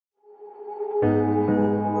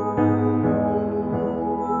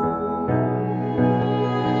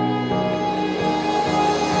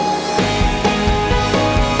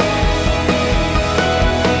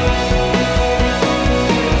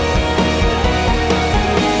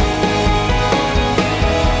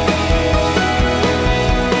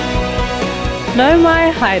No mai,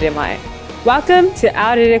 haere mai. Welcome to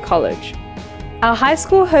Aorere College. Our high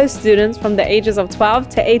school hosts students from the ages of 12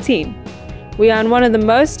 to 18. We are in one of the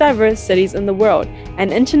most diverse cities in the world,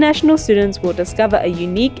 and international students will discover a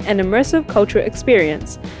unique and immersive cultural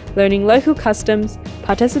experience, learning local customs,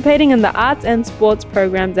 participating in the arts and sports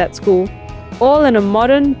programs at school, all in a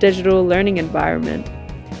modern digital learning environment.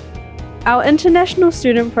 Our international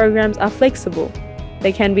student programs are flexible.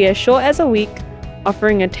 They can be as short as a week,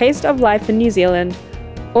 offering a taste of life in New Zealand,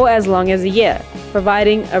 or as long as a year,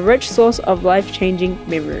 providing a rich source of life-changing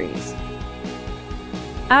memories.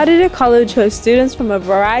 Aorere College hosts students from a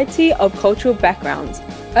variety of cultural backgrounds,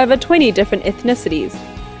 over 20 different ethnicities.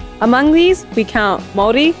 Among these, we count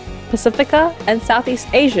Māori, Pacifica, and Southeast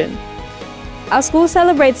Asian. Our school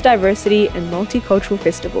celebrates diversity in multicultural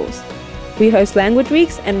festivals. We host language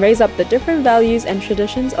weeks and raise up the different values and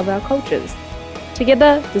traditions of our cultures.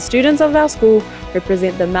 Together, the students of our school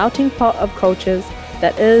represent the melting pot of cultures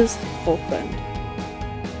that is Auckland.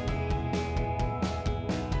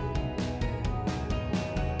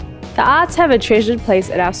 The arts have a treasured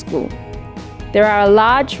place at our school. There are a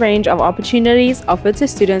large range of opportunities offered to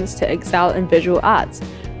students to excel in visual arts,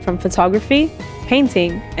 from photography,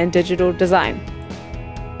 painting, and digital design.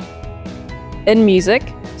 In music,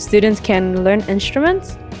 students can learn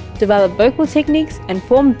instruments, develop vocal techniques, and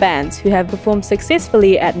form bands who have performed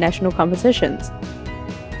successfully at national competitions.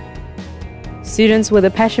 Students with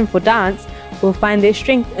a passion for dance will find their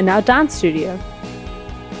strength in our dance studio.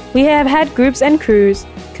 We have had groups and crews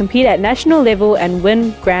compete at national level and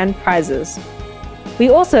win grand prizes. We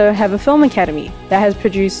also have a film academy that has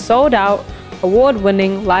produced sold-out,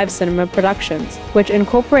 award-winning live cinema productions, which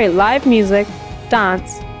incorporate live music,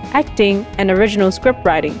 dance, acting, and original script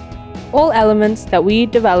writing, all elements that we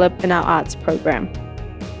develop in our arts program.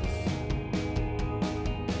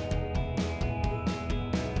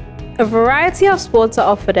 A variety of sports are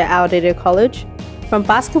offered at Aorere College, from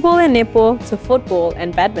basketball and netball to football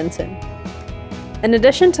and badminton. In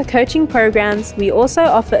addition to coaching programs, we also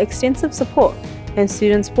offer extensive support in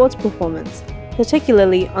student sports performance,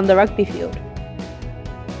 particularly on the rugby field.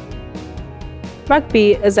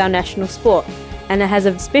 Rugby is our national sport, and it has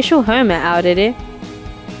a special home at Aorere.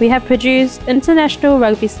 We have produced international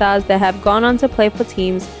rugby stars that have gone on to play for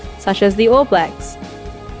teams such as the All Blacks.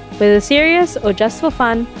 Whether serious or just for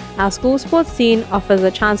fun, our school sports scene offers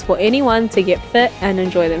a chance for anyone to get fit and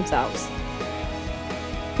enjoy themselves.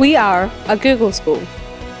 We are a Google school.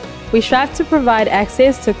 We strive to provide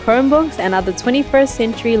access to Chromebooks and other 21st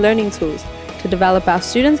century learning tools to develop our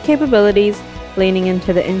students' capabilities, leaning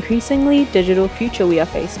into the increasingly digital future we are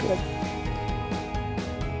faced with.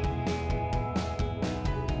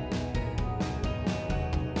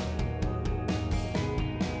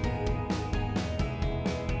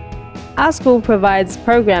 Our school provides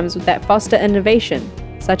programs that foster innovation,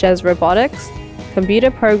 such as robotics,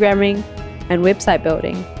 computer programming, and website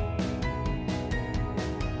building.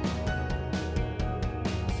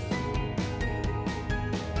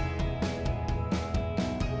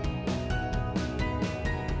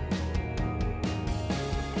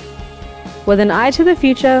 With an eye to the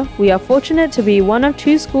future, we are fortunate to be one of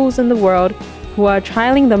 2 schools in the world who are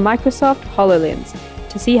trialing the Microsoft HoloLens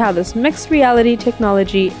to see how this mixed reality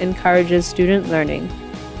technology encourages student learning.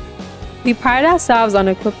 We pride ourselves on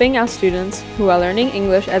equipping our students who are learning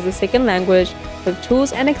English as a second language with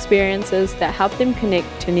tools and experiences that help them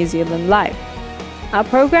connect to New Zealand life. Our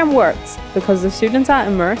program works because the students are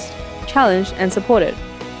immersed, challenged, and supported.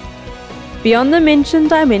 Beyond the mentioned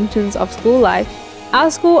dimensions of school life,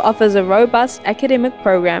 our school offers a robust academic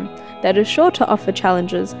program that is sure to offer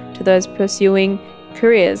challenges to those pursuing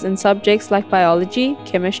careers in subjects like biology,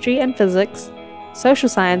 chemistry, and physics, social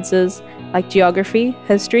sciences like geography,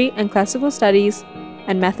 history, and classical studies,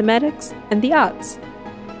 and mathematics and the arts.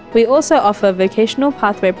 We also offer vocational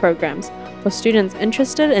pathway programs for students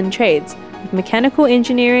interested in trades like mechanical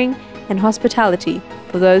engineering and hospitality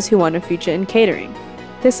for those who want a future in catering.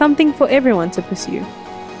 There's something for everyone to pursue.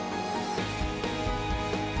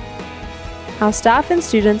 Our staff and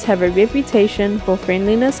students have a reputation for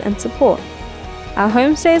friendliness and support. Our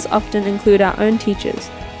homestays often include our own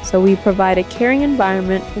teachers, so we provide a caring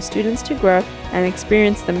environment for students to grow and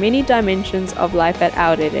experience the many dimensions of life at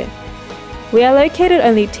Aorere. We are located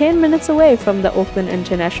only 10 minutes away from the Auckland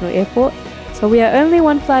International Airport, so we are only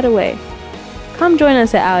 1 flight away. Come join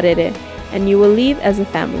us at Aorere, and you will leave as a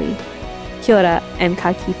family. Kia ora and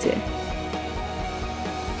ka kite.